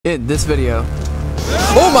In this video.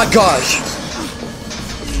 Oh my gosh!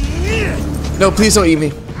 No, please don't eat me.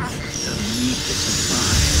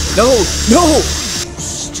 No, no!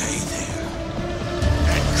 Stay there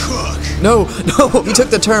and cook. No, no! You took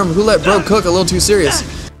the term "who let bro cook" a little too serious.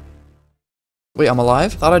 Wait, I'm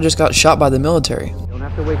alive? Thought I just got shot by the military. You don't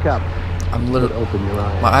have to wake up. I'm literally Open your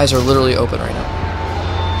eyes. my eyes are literally open right now.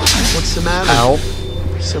 What's the matter? Ow!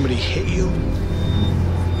 Somebody hit you?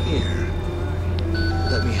 Here.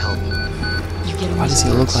 Let me help. You get Why does he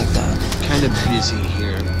look like that? Kind of busy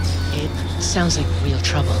here. It sounds like real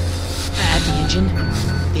trouble. At the engine,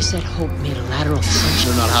 they said Hope made a lateral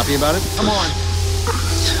ascension. They're not happy about it? Come on.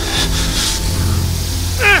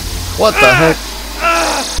 What the heck?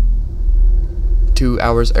 2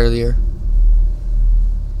 hours earlier.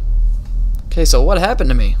 Okay, so what happened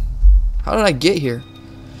to me? How did I get here?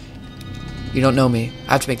 You don't know me.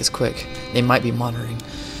 I have to make this quick. They might be monitoring.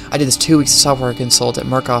 I did this 2 weeks of software consult at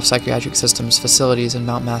Murkoff Psychiatric Systems facilities in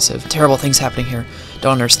Mount Massive. Terrible things happening here.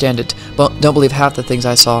 Don't understand it. But don't believe half the things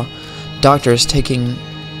I saw. Doctors taking...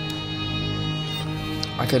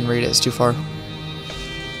 I couldn't read it. It's too far.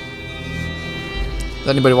 Is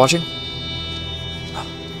anybody watching?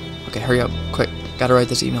 Okay, hurry up. Quick. Gotta write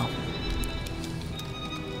this email.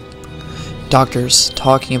 Doctors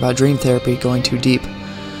talking about dream therapy going too deep.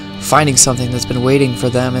 Finding something that's been waiting for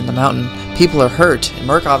them in the mountain. People are hurt, and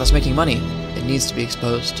Murkoff is making money. It needs to be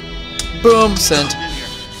exposed. Boom! Sent.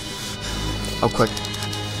 Oh, quick.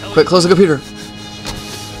 Quick, close the computer.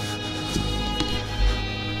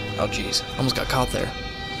 Oh, jeez. Almost got caught there.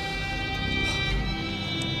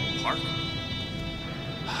 Park?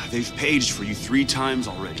 They've paged for you 3 times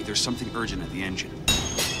already. There's something urgent at the engine.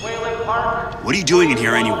 What are you doing in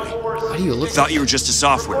here anyway? Why do you look Thought like you were just a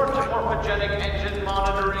software guy.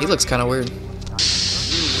 He looks kind of weird.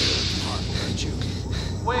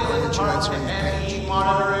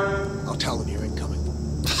 I'll tell them you're incoming.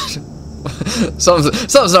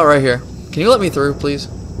 Something's not right here. Can you let me through, please?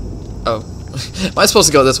 Oh. Am I supposed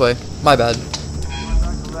to go this way? My bad.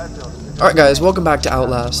 Alright guys, welcome back to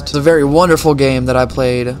Outlast. It's a very wonderful game that I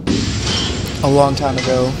played a long time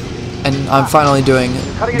ago. And I'm finally doing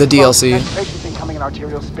the DLC.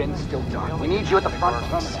 We need you at the front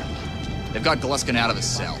permanent. They've got Gluskin out of his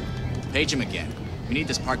cell. Page him again. We need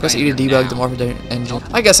this park. Press E to debug the morphin engine.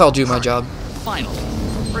 I guess I'll do my job. Finally.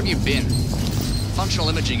 Where have you been? Functional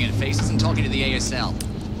imaging interface isn't talking to the ASL.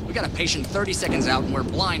 We got a patient 30 seconds out and we're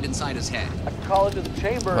blind inside his head. I can call into the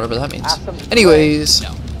chamber. Whatever that means. Anyways.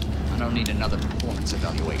 No, I don't need another performance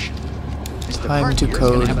evaluation. Mr. Time Park to here's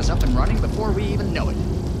gonna code. have us up and running before we even know it.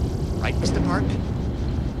 Right, Mr. Park?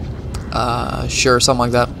 Sure, something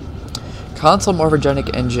like that. Console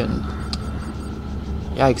morphogenic engine.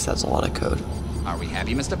 Yikes, that's a lot of code. Are we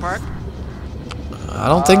happy, Mr. Park? I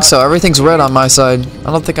don't think so. Everything's red on my side.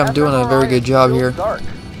 I don't think I'm doing a very good job here.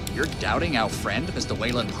 You're doubting our friend, Mr.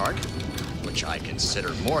 Wayland Park? Which I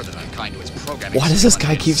consider more than unkind to his programming. Why does this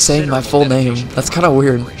guy keep saying my full name? Considerable That's kind of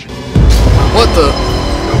weird. dedication. What the?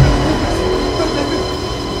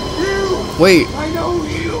 Wait. I know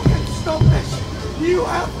you can stop this. You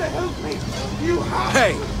have to help me. You have.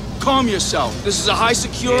 Hey, calm yourself. This is a high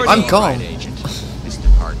security... I'm All calm. right, Agent. Mr.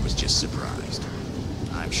 Park was just surprised.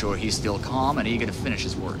 I'm sure he's still calm and eager to finish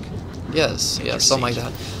his work. Yes, something like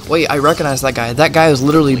that. Wait, I recognize that guy. That guy is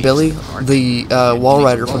literally Billy, the wall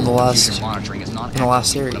rider from the last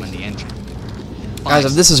series.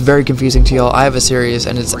 Guys, this is very confusing to y'all. I have a series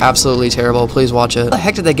and it's absolutely terrible. Please watch it. How the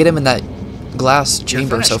heck did they get him in that glass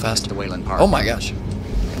chamber so fast? Oh my gosh. You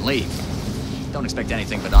can leave. Don't expect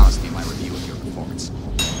anything but honesty in my review of your performance.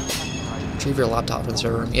 Retrieve your laptop from the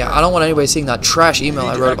server. Yeah, I don't want anybody seeing that trash email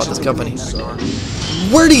I wrote about this company.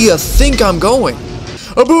 Where do you think I'm going?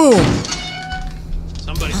 A boom!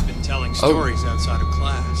 Somebody's been telling stories outside of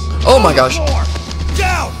class. Oh my gosh.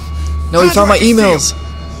 Down. No, he found my emails.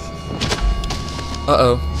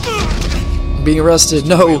 Uh-oh. I'm being arrested.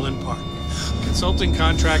 No. Wayland Park. Consulting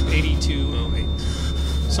contract 8208.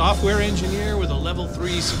 Software engineer with a level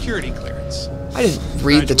 3 security clearance. I didn't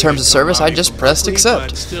read the terms of service. I just pressed But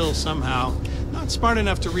accept. still somehow not smart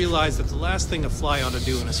enough to realize that the last thing a fly ought to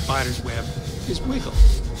do in a spider's web is wiggle.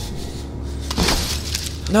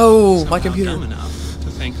 No, my Somehow computer. dumb enough to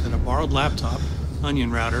think that a borrowed laptop,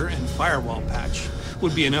 onion router, and firewall patch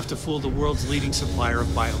would be enough to fool the world's leading supplier of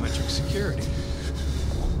biometric security.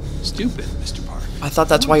 Stupid, Mr. Park. I thought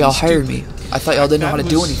that's why y'all hired me. I thought y'all didn't know how to That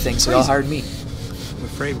do was anything, so y'all crazy. hired me. I'm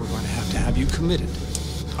afraid we're going to have you committed.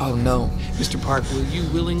 Oh no. Mr. Park, will you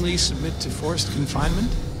willingly submit to forced confinement?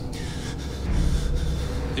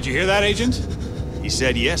 Did you hear that, Agent? He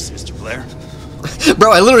said yes, Mr. Blair.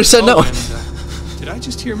 Bro, I literally said no. Oh, and, Did I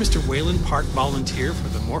just hear Mr. Wayland Park volunteer for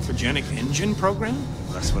the morphogenic engine program?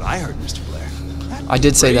 Well, that's what I heard, Mr. Blair. I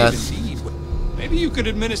did say that. Indeed. Maybe you could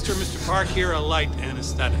administer Mr. Park here a light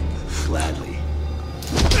anesthetic. Gladly.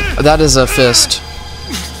 That is a fist.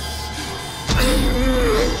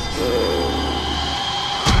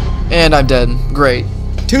 And I'm dead. Great.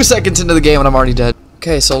 2 seconds into the game and I'm already dead.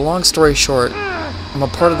 Okay, so long story short, I'm a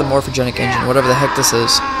part of the morphogenic engine, whatever the heck this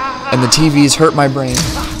is. And the TVs hurt my brain.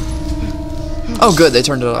 Oh good, they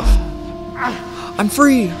turned it off. I'm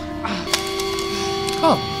free!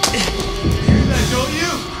 Oh.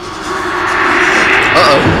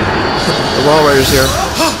 Uh-oh. The wall rider's here.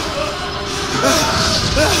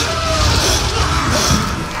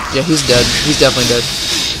 Yeah, he's dead. He's definitely dead.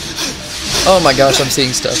 Oh my gosh, I'm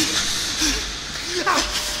seeing stuff.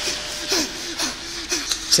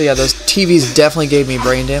 So yeah, those TVs definitely gave me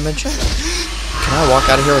brain damage. Can I walk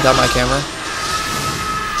out of here without my camera?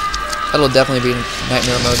 That'll definitely be in night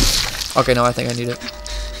mirror mode. Okay, no, I think I need it.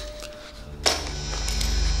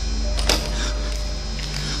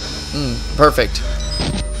 Perfect.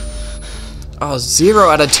 Oh, 0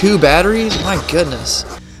 out of 2 batteries? My goodness.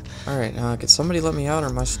 Alright, can somebody let me out or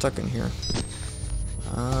am I stuck in here?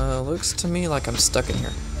 Looks to me like I'm stuck in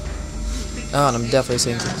here. Oh, and I'm definitely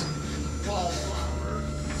seeing things.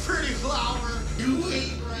 Pretty flower, you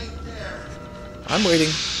wait right there. I'm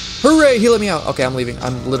waiting. Hooray, he let me out. Okay, I'm leaving.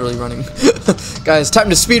 I'm literally running. Guys, time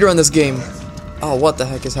to speedrun this game. Oh, what the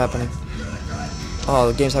heck is happening?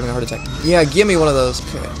 Oh, the game's having a heart attack. Yeah, give me one of those.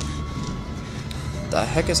 Okay. What the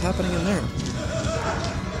heck is happening in there?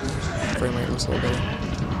 Frame rate looks a little better.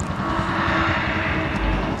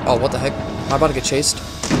 Oh, what the heck? Am I about to get chased?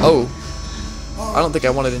 Oh. I don't think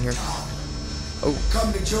I want it in here. Oh.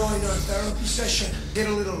 Come to join our therapy session. Get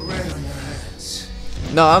a little red on your hands.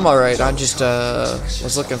 No, I'm alright. I just,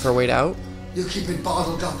 was looking for a way out. You keep it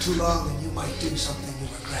bottled up too long and you might do something you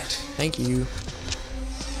regret. Thank you.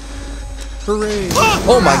 Hooray!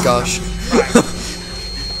 Oh my gosh.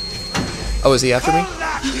 Oh, is he after me?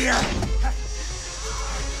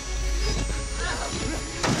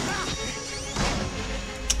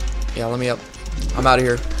 Yeah, let me up. I'm out of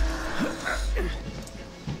here.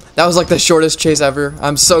 That was like the shortest chase ever.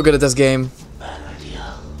 I'm so good at this game. Bad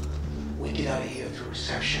idea. We get out of here through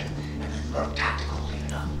reception and then work tactical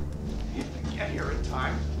cleanup. You can get here in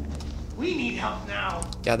time. We need help now.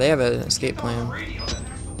 Yeah, they have an escape plan.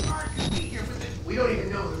 We don't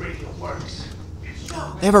even know the radio works.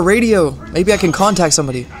 They have a radio. Maybe I can contact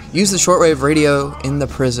somebody. Use the shortwave radio in the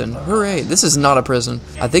prison. Hooray. This is not a prison.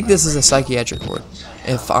 I think this is a psychiatric ward,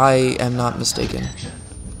 if I am not mistaken.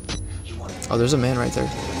 Oh, there's a man right there.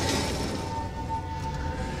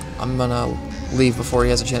 I'm gonna leave before he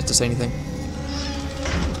has a chance to say anything.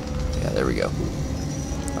 Yeah, there we go.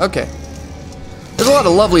 Okay. There's a lot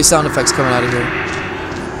of lovely sound effects coming out of here.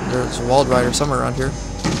 There's a walled rider somewhere around here.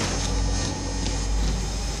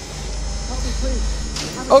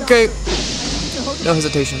 Okay. No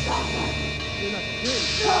hesitation.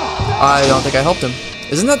 I don't think I helped him.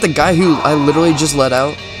 Isn't that the guy who I literally just let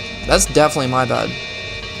out? That's definitely my bad.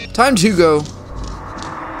 Time to go.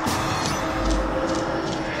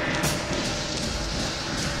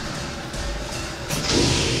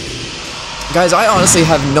 Guys, I honestly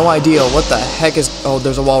have no idea what the heck is... Oh,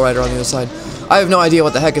 there's a wall rider on the other side. I have no idea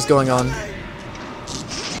what the heck is going on.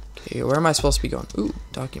 Okay, where am I supposed to be going? Ooh,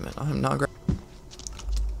 document. I'm not great.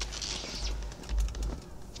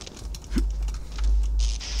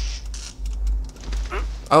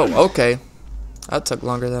 Oh, okay. That took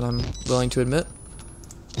longer than I'm willing to admit.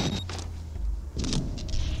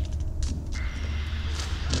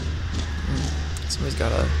 Somebody's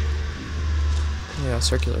got a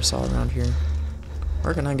circular saw around here.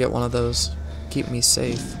 Where can I get one of those? Keep me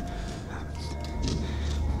safe.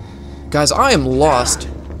 Guys, I am lost.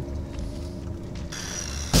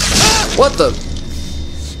 What the?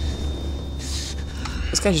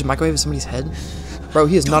 This guy just microwaved somebody's head? Bro,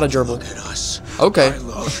 he is not a gerbil. Okay.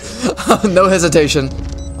 No hesitation.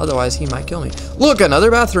 Otherwise, he might kill me. Look, another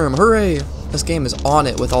bathroom. Hooray. This game is on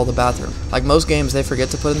it with all the bathroom. Like most games, they forget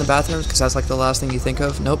to put in the bathrooms because that's like the last thing you think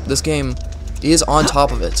of. Nope, this game is on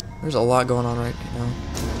top of it. There's a lot going on right now.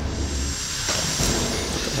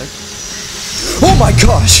 What the heck? Oh my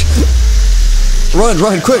gosh! Run,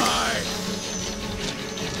 run, quick!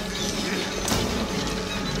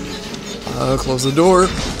 Close the door.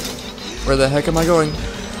 Where the heck am I going?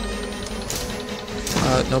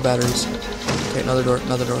 No batteries. Okay, another door,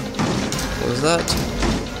 another door. Close that.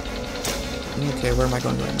 Okay, where am I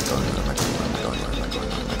going? Where am I going? Where am I going? Where am I going? Where am I going?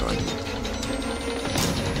 Where am I going?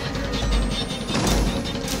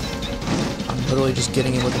 I'm literally just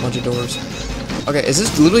getting in with a bunch of doors. Okay, is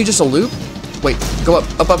this literally just a loop? Wait, go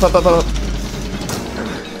up, up, up, up, up, up.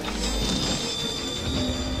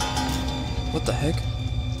 What the heck?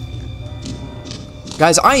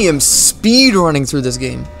 Guys, I am speed running through this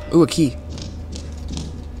game. Ooh, a key.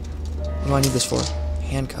 What do I need this for?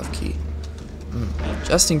 Handcuff key.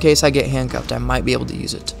 Just in case I get handcuffed, I might be able to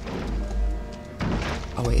use it.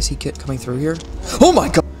 Oh wait, is he coming through here? Oh my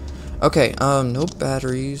god! Okay, no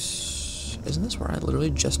batteries. Isn't this where I literally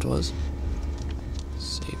just was?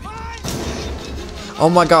 Saving. Oh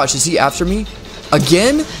my gosh, is he after me?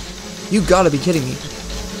 Again? You gotta be kidding me.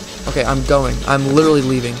 Okay, I'm going. I'm literally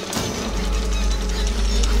leaving.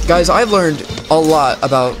 Guys, I've learned a lot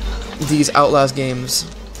about these Outlast games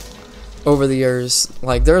over the years.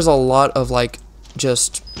 Like, there's a lot of, like,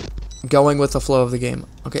 just going with the flow of the game.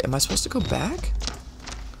 Okay, am I supposed to go back?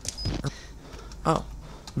 Oh,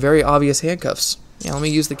 very obvious handcuffs. Yeah, let me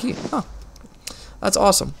use the key. Oh, that's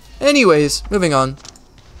awesome. Anyways, moving on.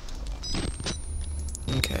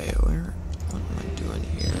 Okay, what am I doing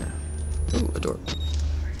here? Ooh, a door.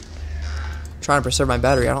 Trying to preserve my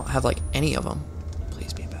battery. I don't have, like, any of them.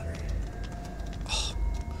 Please be a battery. Oh.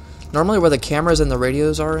 Normally where the cameras and the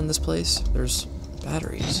radios are in this place, there's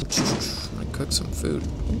batteries. I'm gonna cook some food.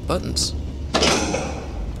 Ooh, buttons.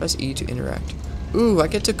 Press E to interact. Ooh, I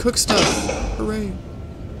get to cook stuff. Hooray.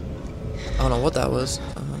 I don't know what that was.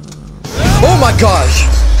 Oh my gosh!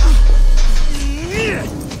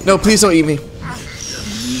 No, please don't eat me.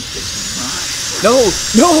 No!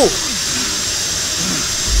 No!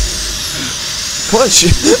 Push!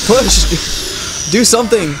 Push! Do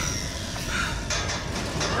something! You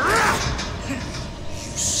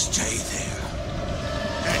stay there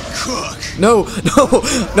and cook. No! No!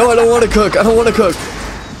 No, I don't want to cook. I don't want to cook.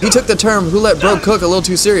 He took the term, who let bro cook, a little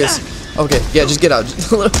too serious. Okay, yeah, just get out.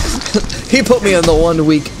 He put me in the 1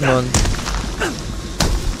 week one.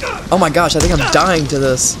 Oh my gosh, I think I'm dying to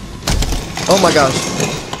this. Oh my gosh.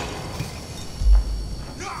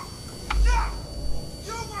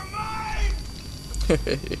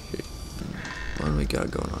 What do we got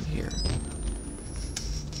going on here?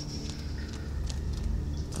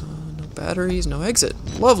 No batteries, no exit.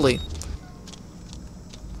 Lovely.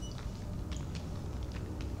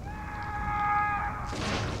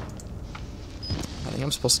 I'm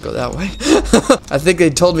supposed to go that way. I think they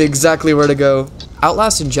told me exactly where to go.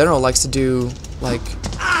 Outlast in general likes to do, like,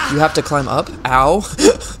 you have to climb up. Ow.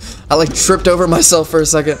 I, like, tripped over myself for a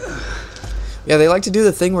second. Yeah, they like to do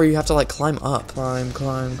the thing where you have to, like, climb up. Climb,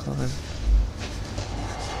 climb, climb.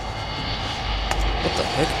 What the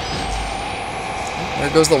heck? There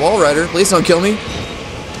goes the wall rider. Please don't kill me.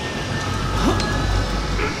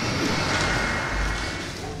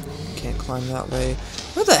 Can't climb that way.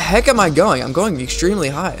 Where the heck am I going? I'm going extremely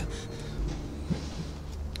high.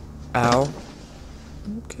 Ow.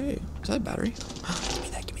 Okay. Is that a battery? Give me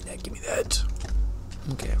that, give me that, give me that.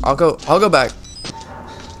 Okay, I'll go back.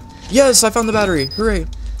 Yes, I found the battery. Hooray.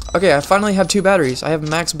 Okay, I finally have 2 batteries. I have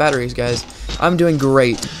max batteries, guys. I'm doing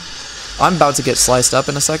great. I'm about to get sliced up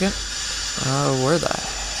in a second. Where the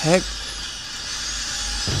heck?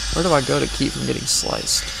 Where do I go to keep from getting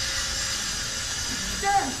sliced?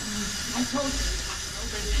 I told you.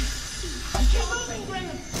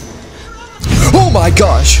 Oh my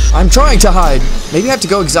gosh! I'm trying to hide. Maybe I have to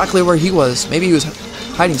go exactly where he was. Maybe he was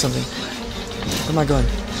hiding something. Where am I going?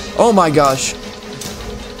 Oh my gosh.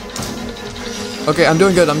 Okay, I'm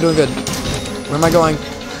doing good. I'm doing good. Where am I going?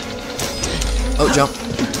 Oh, jump.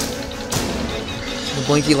 The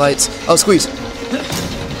blinky lights. Oh, squeeze.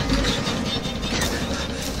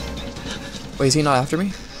 Wait, is he not after me?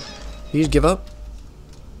 Did he just give up?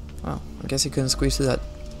 Oh, I guess he couldn't squeeze through that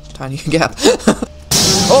tiny gap.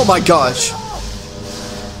 Oh my gosh.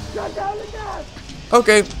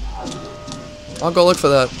 Okay. I'll go look for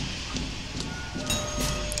that.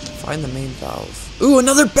 Find the main valve. Ooh,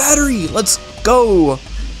 another battery! Let's go!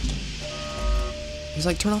 He's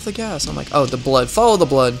like, turn off the gas. I'm like, oh, the blood. Follow the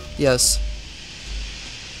blood. Yes.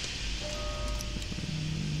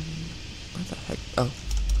 What the heck? Oh.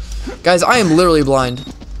 Guys, I am literally blind.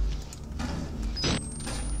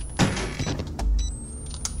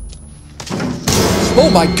 Oh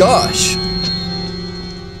my gosh!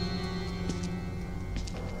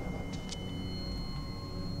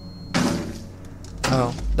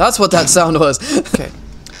 Oh, that's what that sound was. Okay,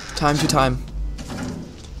 time to time.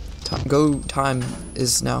 Time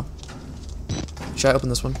is now. Should I open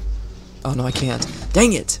this one? Oh no, I can't.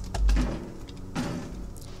 Dang it!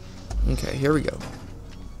 Okay, here we go.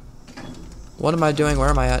 What am I doing? Where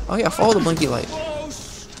am I at? Oh yeah, follow the blinky light.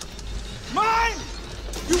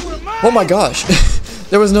 Oh my gosh!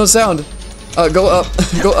 There was no sound. Go up.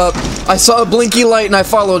 Go up. I saw a blinky light and I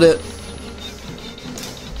followed it.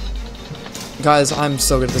 Guys, I'm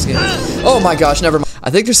so good at this game. Oh my gosh, never mind.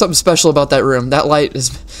 I think there's something special about that room. That light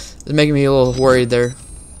is making me a little worried there.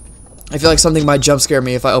 I feel like something might jump scare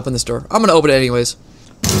me if I open this door. I'm gonna open it anyways.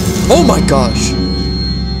 Oh my gosh.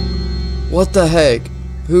 What the heck?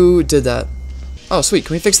 Who did that? Oh, sweet.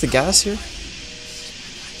 Can we fix the gas here?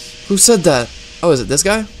 Who said that? Oh, is it this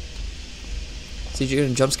guy? See, you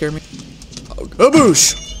gonna jump scare me? Oh,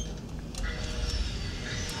 kaboosh!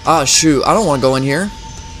 Ah, shoot. I don't want to go in here.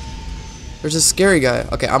 There's a scary guy.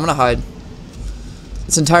 Okay, I'm gonna hide.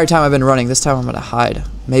 This entire time I've been running. This time I'm gonna hide.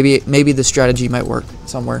 Maybe the strategy might work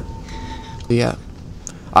somewhere. But yeah.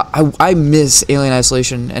 I miss Alien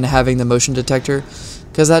Isolation and having the motion detector,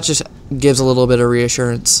 because that just gives a little bit of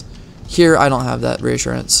reassurance. Here, I don't have that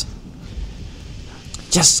reassurance.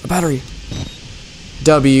 Yes, a battery.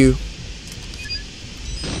 W.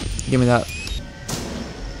 Give me that.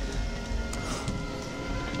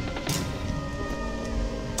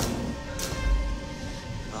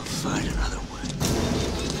 I'll find another one.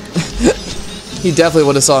 He definitely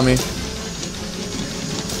would have saw me.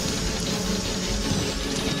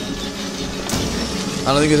 I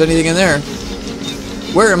don't think there's anything in there.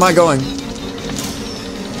 Where am I going?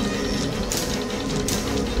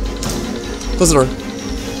 Close the door.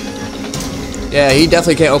 Yeah, he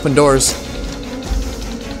definitely can't open doors.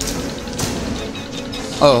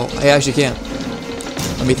 Oh, I actually can't.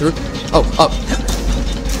 Let me through. Oh, up.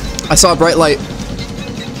 I saw a bright light.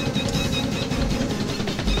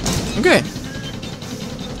 Okay.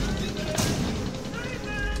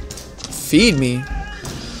 Feed me?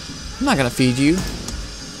 I'm not gonna feed you.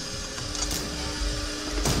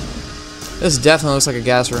 This definitely looks like a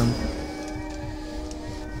gas room.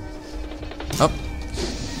 Oh.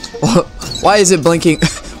 Why is it blinking?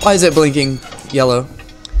 Why is it blinking yellow?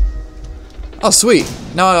 Oh, sweet.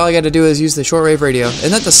 Now all I gotta do is use the shortwave radio. Isn't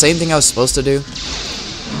that the same thing I was supposed to do?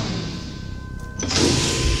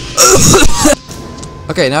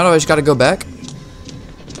 Okay, now I just gotta go back.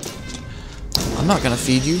 I'm not gonna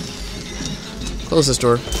feed you. Close this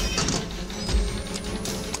door.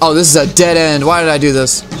 Oh, this is a dead end. Why did I do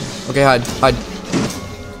this? Okay, hide. Hide.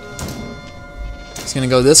 He's gonna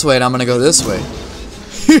go this way, and I'm gonna go this way.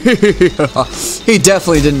 He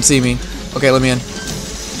definitely didn't see me. Okay, let me in.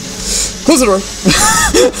 Close the door.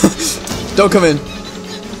 Don't come in.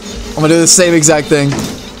 I'm gonna do the same exact thing.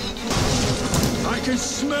 I can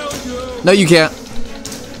smell you. No, you can't.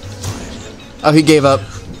 Oh, he gave up.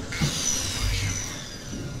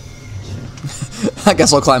 I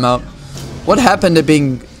guess I'll climb out. What happened to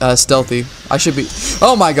being stealthy? I should be...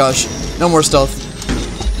 Oh my gosh. No more stealth.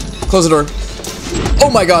 Close the door. Oh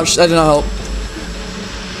my gosh, that did not help.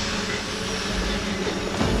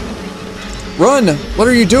 Run! What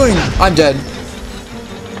are you doing? I'm dead.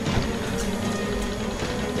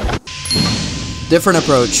 Different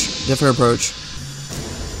approach. Different approach.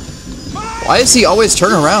 Why does he always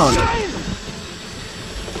turn around?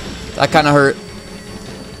 That kind of hurt.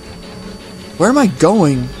 Where am I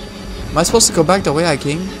going? Am I supposed to go back the way I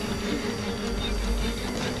came?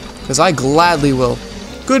 Because I gladly will.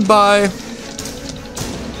 Goodbye.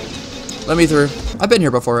 Let me through. I've been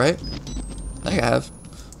here before, right? I think I have.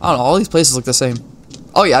 I don't know. All these places look the same.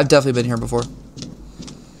 Oh yeah, I've definitely been here before.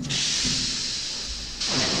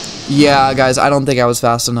 Yeah, guys, I don't think I was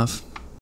fast enough.